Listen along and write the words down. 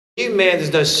new man,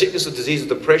 there's no sickness or disease or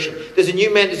depression. There's a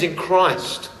new man that's in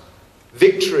Christ.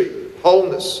 Victory,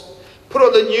 wholeness. Put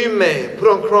on the new man,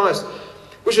 put on Christ,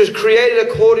 which was created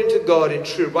according to God in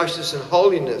true righteousness and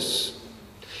holiness.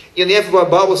 In the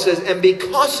Amplified Bible says, and be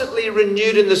constantly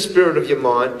renewed in the spirit of your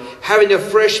mind, having a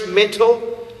fresh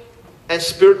mental and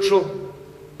spiritual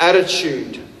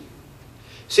attitude.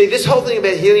 See, this whole thing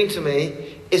about healing to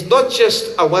me is not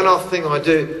just a one-off thing I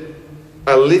do.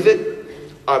 I live it,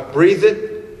 I breathe it,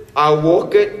 I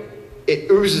walk it,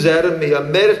 it oozes out of me, I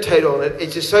meditate on it,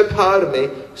 it's just so part of me.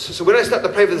 So when I start to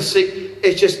pray for the sick,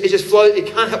 it just flows, it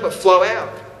can't help but flow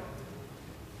out.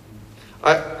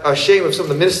 I was sharing with some of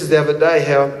the ministers the other day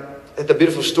how, at the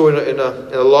beautiful story in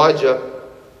Elijah,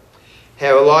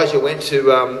 how Elijah went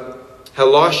to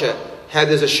Elisha, how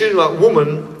there's a Shunammite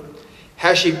woman,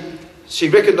 how she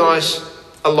recognized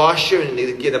Elisha and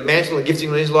the mantle and gifting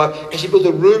in his life, and she built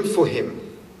a room for him.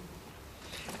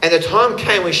 And the time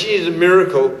came when she needed a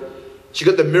miracle. She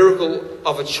got the miracle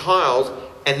of a child,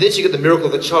 and then she got the miracle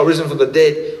of a child risen from the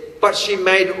dead, but she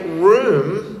made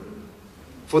room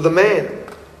for the man.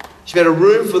 She made a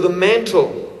room for the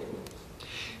mantle.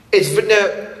 It's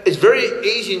very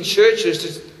easy in churches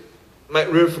to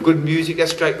make room for good music.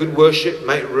 That's great. Good worship.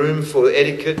 Make room for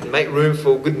etiquette. Make room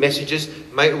for good messages.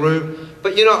 Make room.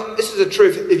 But you know, this is the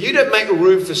truth. If you don't make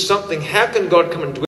room for something, how can God come and dwell?